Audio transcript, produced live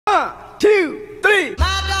2, 3.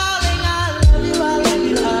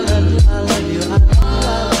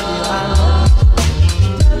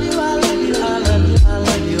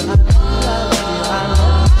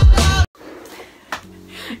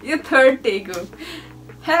 Your third take.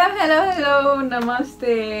 Hello, namaste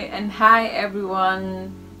and hi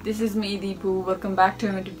everyone. This is me Dipu. Welcome back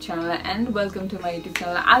to my YouTube channel and welcome to my YouTube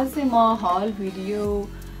channel. आज चाहिँ म haul video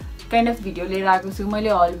kind of video लिएर आएको छु. मैले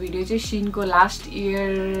haul video चाहिँ Shein को last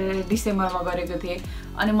year December मा गरेको थिए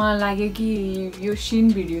अनि मलाई लाग्यो कि यो Shein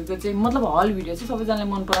video को चाहिँ मतलब haul video चाहिँ सबैजनाले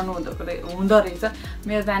मन पराउनु हुँदो रहेछ.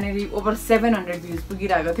 मेरो त्यहाँनेरि over 700 views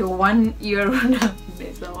पुगिरहेको थियो 1 year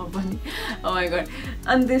भन्दैसम्म पनि. Oh my god.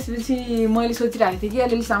 अनि त्यसपछि मैले सोचिरहेको थिएँ कि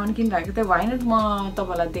अलिअलि सामान किनिरहेको थिएँ. Why not म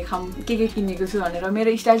तपाईलाई देखाम के किनेको छु भनेर.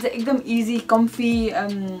 मेरो स्टाइल चाहिँ एकदम easy comfy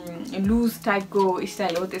loose type को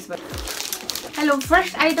स्टाइल हो त्यसबाट. हेलो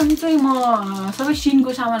फर्स्ट आइटम चाहिँ म सबै Shein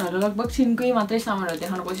को सामानहरु लगभग Shein कै मात्रै सामानहरु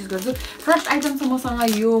देखाउन कोसिस गर्छु. फर्स्ट आइटम चाहिँ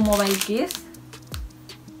मसँग यो मोबाइल केस.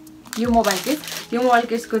 यो मोबाइल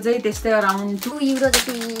केसको चाहिँ त्यस्तै अराउन्ड 2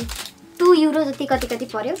 युरो जति कति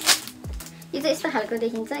पर्यो. यो चाहिँ यस्तो खालको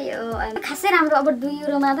देखिन्छ. यो खासै राम्रो अब 2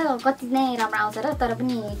 युरोमा त कति नै राम्रो आउँछ र तर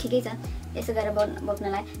पनि ठिकै छ. यसो गरेर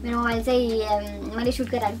बोक्नलाई मेरो मोबाइल चाहिँ मैले सुट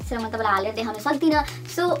गरिराखेको छु र म तपाईलाई हालेर देखाउन सक्दिन.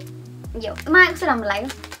 सो यो मलाई कस्तो राम्रो लाग्यो.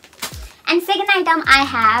 And second item I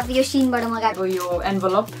have यो Shein बाट मगाएको यो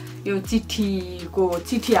एन्भलप यो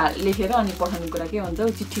चिठी लेखेर अनि पठाउने कुरा के भन्छ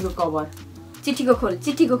चिठीको कभर चिठीको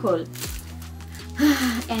खोल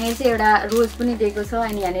यहाँ चाहिँ एउटा रोज पनि दिएको छ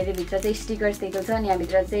अनि यहाँ भित्र चाहिँ स्टिकर्स दिएको छ अनि यहाँ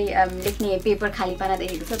भित्र चाहिँ लेख्ने पेपर खाली पाना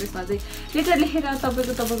दिएको छ. त्यसमा चाहिँ लेटर लेखेर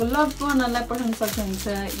तपाईको लभ वानलाई पठाउन सक्नुहुन्छ.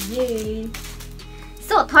 ये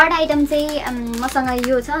सो थर्ड आइटम चाहिँ मसँग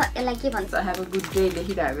यो छ. यसलाई के भन्छ हैव अ गुड डे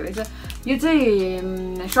लेखिरहेको रहेछ. यो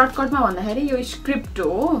चाहिँ सर्टकटमा भन्दाखेरि यो स्क्रिप्ट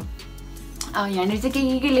हो. यहाँनिर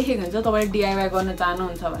चाहिँ के लेखेको हुन्छ. तपाईले DIY गर्न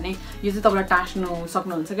चाहनुहुन्छ भने यो चाहिँ तपाईले टास्नु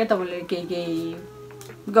सक्नुहुन्छ के. तपाईले के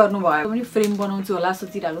गर्नुभयो पनि फ्रेम बनाउँछु होला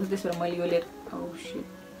सोचिरहेको छु. त्यसबाट मैले यो लिएर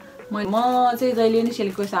म चाहिँ जहिले नि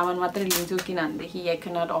सिल्कको सामान मात्रै लिन्छु किनभनेदेखि आई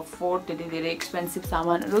क्यान नट अफोर्ड त्यति धेरै एक्सपेन्सिभ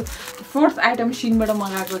सामानहरू. फोर्थ आइटम Shein बाट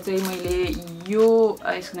मगाएको चाहिँ मैले यो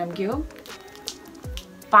यसको नाम के हो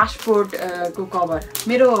पासपोर्ट को कभर.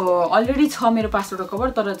 मेरो अलरेडी छ मेरो पासपोर्टको कभर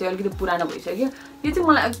तर चाहिँ अलिकति पुरानो भइसक्यो. यो चाहिँ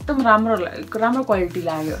मलाई एकदम राम्रो क्वालिटी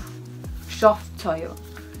लाग्यो. सफ्ट छ यो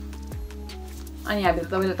अनि यहाँ भित्र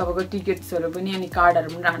तपाईले तपाईको टिकट्सहरु पनि अनि कार्डहरु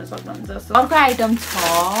पनि राख्न सक्नुहुन्छ. अर्को आइटम छ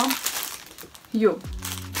यो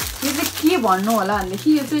चाहिँ के भन्नु होला भनेदेखि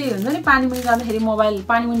यो चाहिँ हुन्छ नि पानीमुनि जाँदाखेरि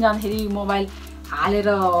मोबाइल हालेर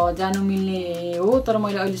जानु मिल्ने हो. तर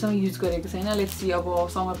मैले अहिलेसम्म युज गरेको छैन. लेट्स सी अब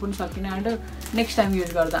समय पनि सकिन आँट्यो. नेक्स्ट टाइम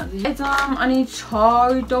युज गर्दा हुन्छ. अनि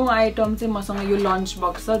 6औं आइटम चाहिँ मसँग यो लन्च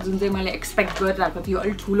बक्स छ जुन चाहिँ मैले एक्सपेक्ट गरिरहेको थिएँ.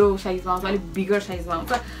 अलिक ठुलो साइजमा आउँछ अलिक बिगर साइजमा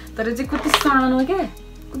आउँछ तर चाहिँ कति सानो क्या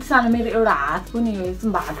कति सानो. मेरो एउटा हात पनि हो.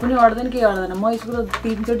 भात पनि अड्दैन केही अड्दैन. म यसको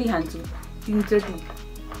 3 चोटि खान्छु 3 चोटि.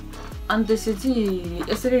 अनि त्यसपछि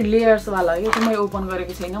यसरी लेयर्सवाला यो चाहिँ मैले ओपन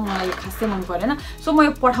गरेको छैन. मलाई खासै मन परेन. सो म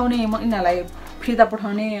यो पठाउने यिनीहरूलाई फिर्ता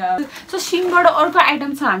पठाउने. सो Shein बाट अर्को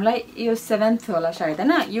आइटम छ हामीलाई यो 7th होला सायद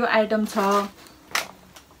हैन. यो आइटम छ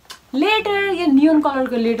लेटर. यो नियोन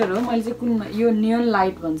कलरको लेटर हो. मैले चाहिँ कुन यो नियोन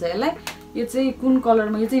लाइट भन्छ यसलाई. यो चाहिँ कुन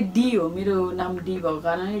कलरमा यो चाहिँ डी हो. मेरो नाम डी भएको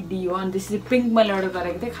कारणले डी हो. अनि त्यसरी पिङ्क मैले अर्डर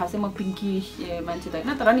गरेको थिएँ. खासै म पिङ्की मान्छे त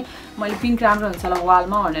हैन तर नि मैले पिङ्क राम्रो हुन्छ होला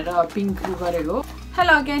वालमा भनेर पिङ्क गरेको हो.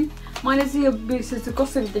 Hello again. मैले चाहिँ यो विशेष चाहिँ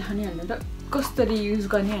कसरी देखाउने भनेर कसरी युज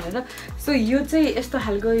गर्ने भनेर. सो यो चाहिँ यस्तो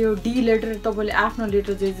खालको यो डी लेटर तपाईले आफ्नो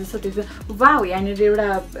लेटर चाहिँ जस्तो त्यो चाहिँ वाउ यहाँनिर एउटा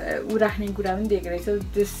उ राख्ने कुरा पनि दिएको रहेछ.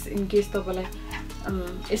 त्यस इन केस तपाईलाई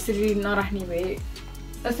यसरी नराख्ने भए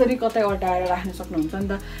यसरी कतै अटाएर राख्न सक्नुहुन्छ नि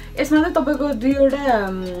त. यसमा चाहिँ तपाईको दुईवटा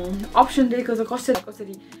अप्सन दिएको छ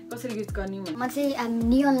कसरी युज गर्ने. म चाहिँ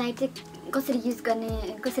नियोन लाइट चाहिँ कसरी युज गर्ने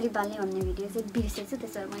कसरी बाल्ने भन्ने भिडियो चाहिँ बिर्सेछु.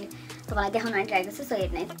 त्यसो मैले तपाईलाई देखाउन आइरहेको छु. सो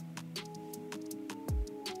हेर्नु.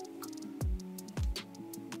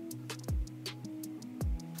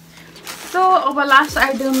 सो अब लास्ट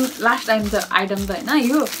आइटम त हैन.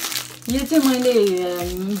 यो चाहिँ मैले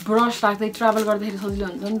ब्रस राख्दै ट्राभल गर्दाखेरि सजिलो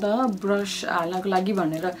हुन्छ नि त ब्रस हाल्नको लागि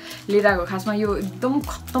भनेर लिएर आएको. खासमा यो एकदम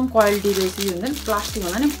खत्तम क्वालिटी रहेछ. यो हुन्छ नि प्लास्टिक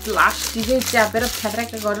भन्दा नि प्लास्टिकै च्यापेर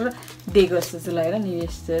फ्याट्र्याक्क गरेर दिएको जस्तो चाहिँ लागेर नि.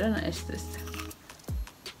 यस्तो हेर न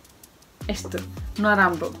यस्तो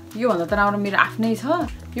नराम्रो. योभन्दा त राम्रो मेरो आफ्नै छ.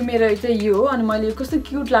 यो मेरो चाहिँ यो हो. अनि मैले कस्तो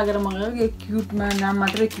क्युट लागेर मगाएको. यो क्युटमा नाम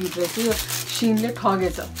मात्रै क्युट रहेछ. यो Sheinले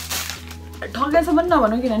ठगेछ पनि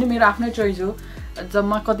नभनौँ किनभने मेरो आफ्नै चोइस हो.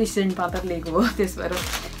 जम्मा कति सेन्ट मात्र लिएको हो. त्यसबाट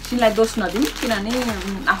सिनलाई दोष नदिउँ किनभने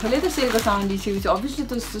आफूले त सेलको सामान लिइसकेपछि अभियसली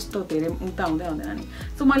त्यस्तो धेरै उता हुँदैन नि।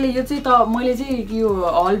 सो मैले यो चाहिँ मैले चाहिँ यो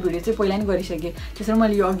हल भिडियो चाहिँ पहिला नि गरिसकेँ, त्यसरी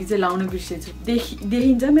मैले यो अघि चाहिँ लाउन बिर्सेछु।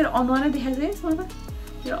 देखिन्छ मेरो अनुहारै देखाएको छ यसमा त,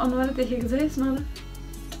 मेरो अनुहारै देखेको छ यसमा त,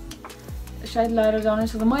 सायद लाएर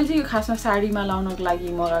जानु सक्छ। मैले चाहिँ यो खासमा साडीमा लाउनको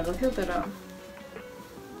लागि मगाएको थियो, तर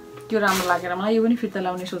त्यो राम्रो लागेर मलाई यो पनि फिर्ता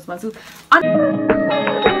लाउने सोचमा छु।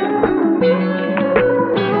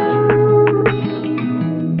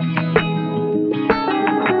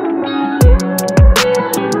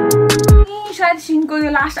 सायद सिनको यो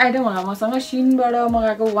लास्ट आइटम होला मसँग। सिनबाट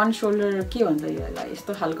मगाएको वान सोल्डर के भन्छ यसलाई,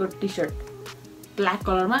 यस्तो खालको टी सर्ट ब्ल्याक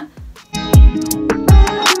कलरमा।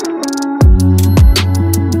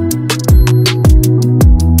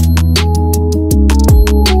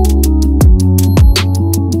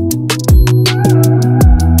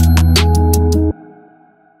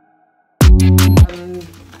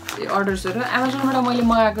 अर्डर्सहरू एमाजोनबाट मैले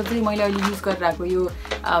मगाएको चाहिँ मैले अहिले युज गरिरहेको यो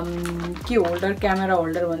के होल्डर, क्यामेरा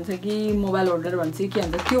होल्डर भन्छ कि मोबाइल होल्डर भन्छ कि के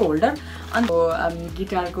भन्छ त्यो होल्डर, अनि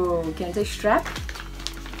गिटारको के भन्छ स्ट्र्याप।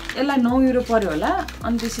 यसलाई 9 युरो पर्यो होला।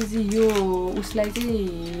 अनि त्यसपछि यो उसलाई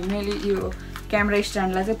चाहिँ मैले यो क्यामेरा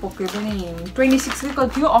स्ट्यान्डलाई चाहिँ पक्कै पनि 26 कै कति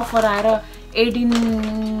थियो, अफर आएर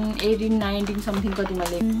 18-19 समथिङ कतिमा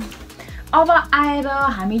ल्याएको। अब आएर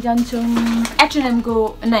हामी जान्छौँ H&M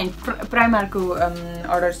को प्राइमारको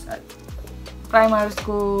अर्डर्स।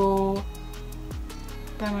 प्राइमार्सको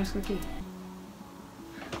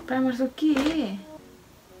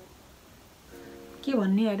के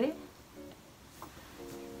भन्ने अरे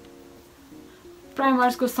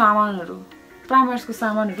प्राइमार्सको सामानहरू प्राइमारको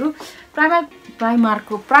सामानहरू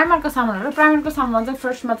चाहिँ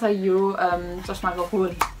फर्स्टमा छ यो चस्माको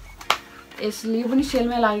खोल। यसले यो पनि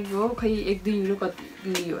सेलमै लागेको हो, खै 1-2 युरो कति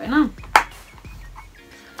लियो हैन।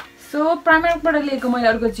 सो प्राइमार्कबाट लिएको मैले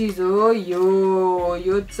अर्को चिज हो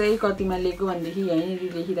यो चाहिँ कतिमा लिएको भनेदेखि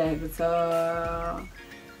यहीँनिर लेखिरहेको छ।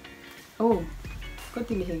 ओ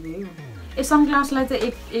कति लेखेको हो यो सनग्लासलाई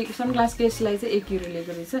चाहिँ एक सनग्लास केसलाई चाहिँ 1 युरो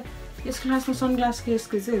लिएको रहेछ। यस क्लासमा सनग्लास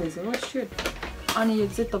केसको चाहिँ रहेछ हो शिट। अनि यो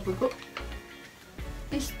चाहिँ तपाईको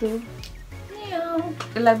यस्तो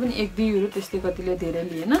यसलाई पनि 1-2 युरो त्यस्तै कतिले धेरै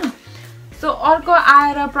लिएन। सो अर्को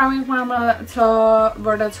आएर प्राइमार्कमा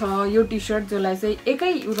बाट छ यो टी सर्ट जसलाई चाहिँ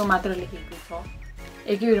 1 युरो मात्र लेखेको छ।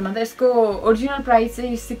 1 युरो मात्र। यसको ओरिजिनल प्राइस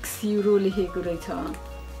चाहिँ 6 युरो लेखेको रहेछ।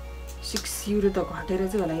 6 युरो त घटेर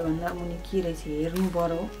चाहिँ होला योभन्दा मुनि के रहेछ हेर्नु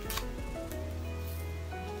पर्यो।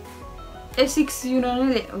 6 युरो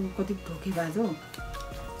नै कति धोकेबाज हो,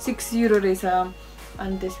 6 युरो रहेछ।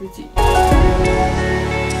 अनि त्यसपछि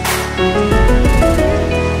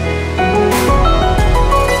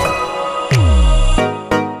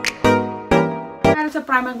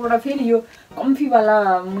प्राइमार्कबाट फेरि यो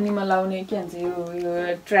कम्फीवाला मुनिमा लाउने के भन्छ यो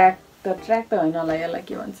ट्र्याक त होइन होला, यसलाई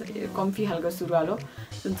के भन्छ यो कम्फी खालको सुरुवाल हो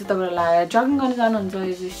जुन चाहिँ तपाईँले लगाएर जगिङ गर्न जानुहुन्छ,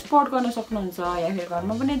 यो स्पोर्ट गर्न सक्नुहुन्छ, या फेरि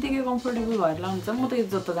घरमा पनि यतिकै कम्फर्टेबल भएर लानुहुन्छ। म त यो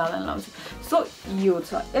जस्तो जाँदा लाउँछु। सो यो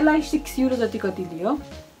छ, यसलाई 6 युरो जति कति लियो।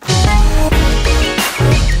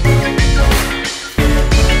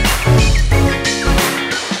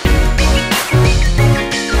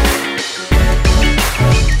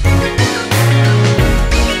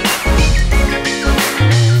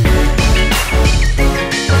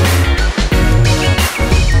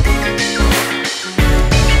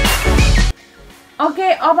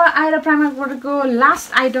 ओके अब आएर प्राइमार्कको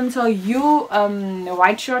लास्ट आइटम छ यो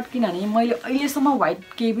व्हाइट सर्ट। किनभने मैले अहिलेसम्म व्हाइट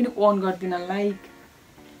केही पनि ओन गर्दिनँ, लाइक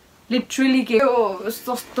लिटरली के यो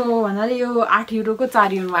सस्तो भन्नाले यो 8 युरोको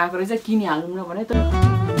 4 युरोमा आएको रहेछ, किनिहालौँ न भने त।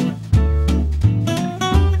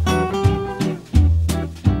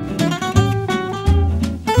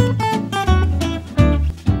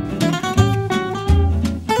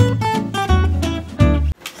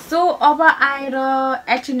 अब आएर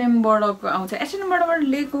H&M बाट आउँछ। H&M बाट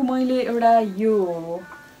लिएको मैले एउटा यो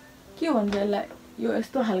के भन्छ यसलाई, यो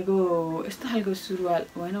यस्तो खालको सुरुवाल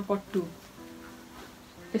होइन कट्टु,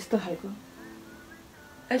 यस्तो खालको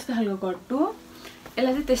कट्टु।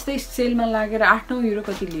 यसलाई चाहिँ त्यस्तै सेलमा लागेर 8-9 युरो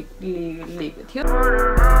कति लिएको थियो।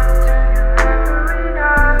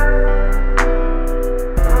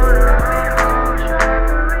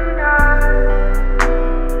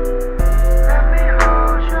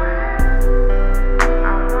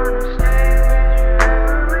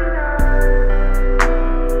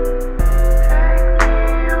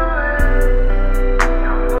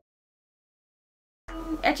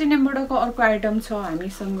 H&M बाटको अर्को आइटम छ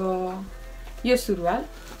हामीसँग यो सुरुवाल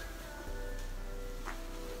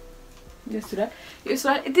यति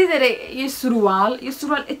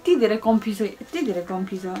धेरै कम्फी छ,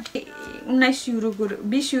 19 युरोको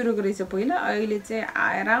 20 युरोको रहेछ पहिला, अहिले चाहिँ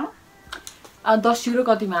आएर 10 युरो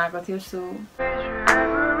कतिमा आएको थियो सो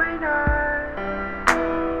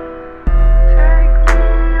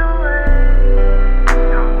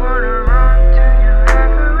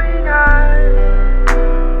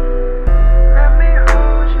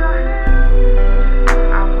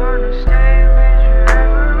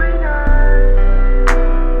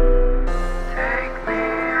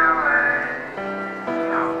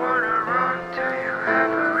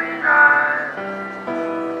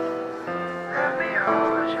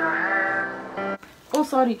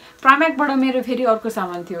सरी प्राइम्याकबाट मेरो फेरि अर्को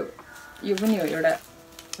सामान थियो यो पनि हो एउटा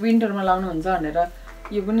विन्टरमा लाउनु हुन्छ भनेर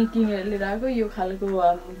यो पनि किनेर लिएर आएको यो खालको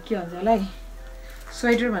के भन्छ होला है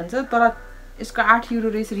स्वेटर भन्छ तर यसको 8 युरो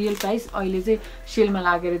रहेछ रियल प्राइस अहिले चाहिँ सेलमा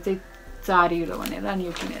लागेर चाहिँ 4 युरो भनेर अनि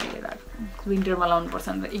यो किनेर लिएर आएको विन्टरमा लाउनु पर्छ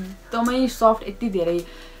भनेर एकदमै सफ्ट यति धेरै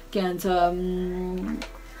के भन्छ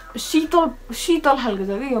शीतल खालको छ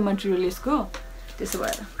के यो मटेरियल यसको त्यसो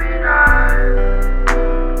भएर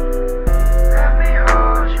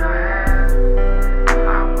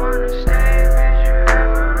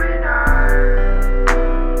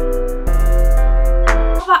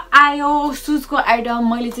आयो सुजको आइटम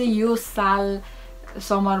मैले चाहिँ यो साल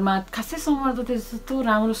समरमा खासै समर त त्यस्तो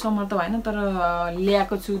राम्रो समर त भएन तर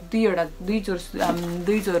ल्याएको छु दुई जोर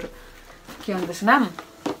के भन्छ त्यसको नाम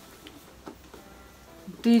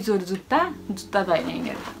दुई जोर जुत्ता त होइन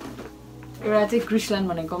यिनीहरू एउटा चाहिँ क्रिस्लान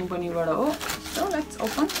भन्ने कम्पनीबाट हो सो लेट्स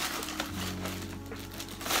ओपन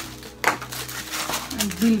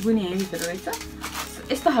बिल पनि यहीँभित्र रहेछ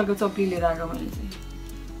यस्तो खालको चप्ली लिएर आएको मैले चाहिँ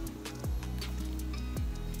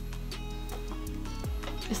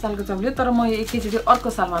यस सालको चप्ली तर म एकैचोटि अर्को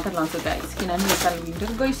साल मात्र लान्छु गाइस किनभने यो साल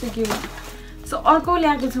विन्टर गइसक्यो सो अर्को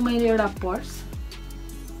ल्याएको छु मैले एउटा पर्स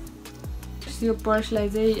यो पर्सलाई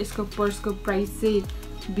चाहिँ यसको पर्सको प्राइस चाहिँ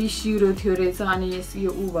 20 युरो थियो रहेछ अनि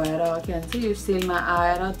यो उ भएर के भन्छ यो सेलमा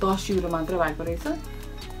आएर 10 युरो मात्र भएको रहेछ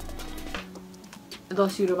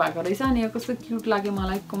 10 युरो भएको रहेछ अनि यो कस्तो क्युट लाग्यो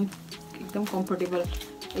मलाई एकदम कम्फर्टेबल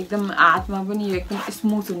एकदम हातमा पनि यो एकदम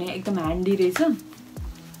स्मुथ हुने एकदम ह्यान्डी रहेछ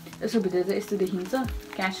यसो भित्र चाहिँ यस्तो देखिन्छ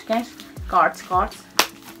cash cards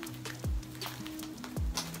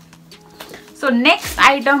so next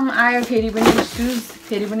item आयो फेरि पनि सुज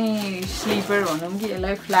फेरि पनि स्लिपर भनौँ कि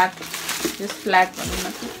यसलाई फ्ल्याट भनौँ न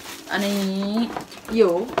अनि यो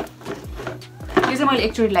चाहिँ मैले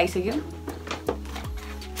एकचोटि लगाइसक्यो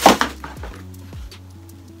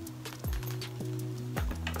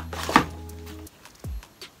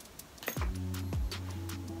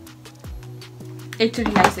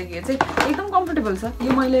एकचोटि लगाइसकेको चाहिँ एकदम कम्फर्टेबल छ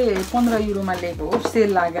यो मैले 15 युरोमा लिएको हो सेल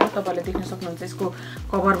लागेर तपाईँले देख्न सक्नुहुन्छ यसको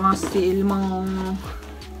कभरमा सेलमा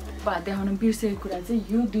देखाउनु बिर्सेको कुरा चाहिँ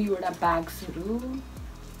यो दुईवटा ब्याग्सहरू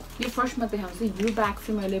यो फर्स्टमा देखाउँछु यो ब्याग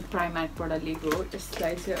चाहिँ मैले प्राइम्याकबाट लिएको हो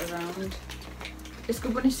यसलाई चाहिँ अराउन्ड यसको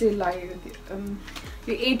पनि सेल लागेको थियो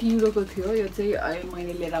यो 8 युरोको थियो यो चाहिँ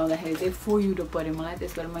मैले लिएर आउँदाखेरि चाहिँ 4 युरो पर्यो मलाई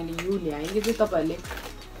त्यसबाट मैले यो ल्याएँ यो चाहिँ तपाईँहरूले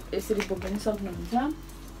यसरी बोक्न सक्नुहुन्छ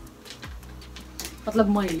मतलब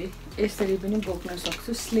मैले यसरी पनि बोक्न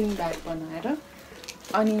सक्छु स्लिङ ब्याग बनाएर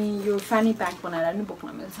अनि यो फ्यानी प्याक बनाएर पनि बोक्न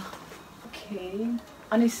मिल्छ ओके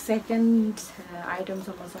अनि सेकेन्ड आइटम छ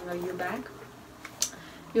मसँग यो ब्याग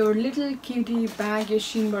यो लिटल क्युटी ब्याग यो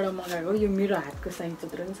सिनबाट मगाएको यो मेरो हातको साइज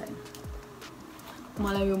जत्रो पनि छैन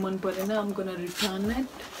मलाई यो मन परेन आम गोना रिटर्न इट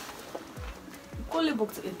कसले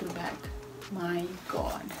बोक्छ यत्रो ब्याग माई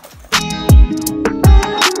गॉड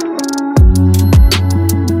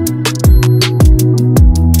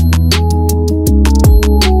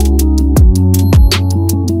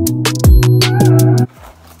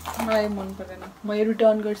मन परेन म यो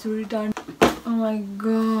रिटर्न गर्छु रिटर्न ओ माई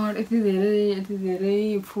गॉड यति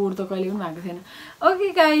धेरै फोहोर त कहिले पनि भएको छैन ओके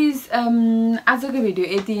गाइज आजको भिडियो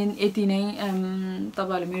यति नै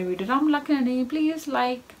तपाईँहरूले मेरो भिडियो राम्रो लाग्यो भने प्लिज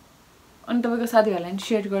लाइक अनि तपाईँको साथीहरूलाई पनि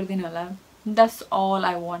सेयर गरिदिनु होला that's all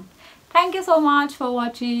I want thank you so much for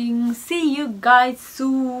watching C you guys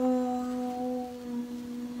soon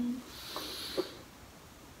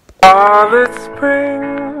all it's spring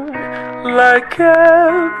like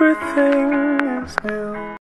everything is new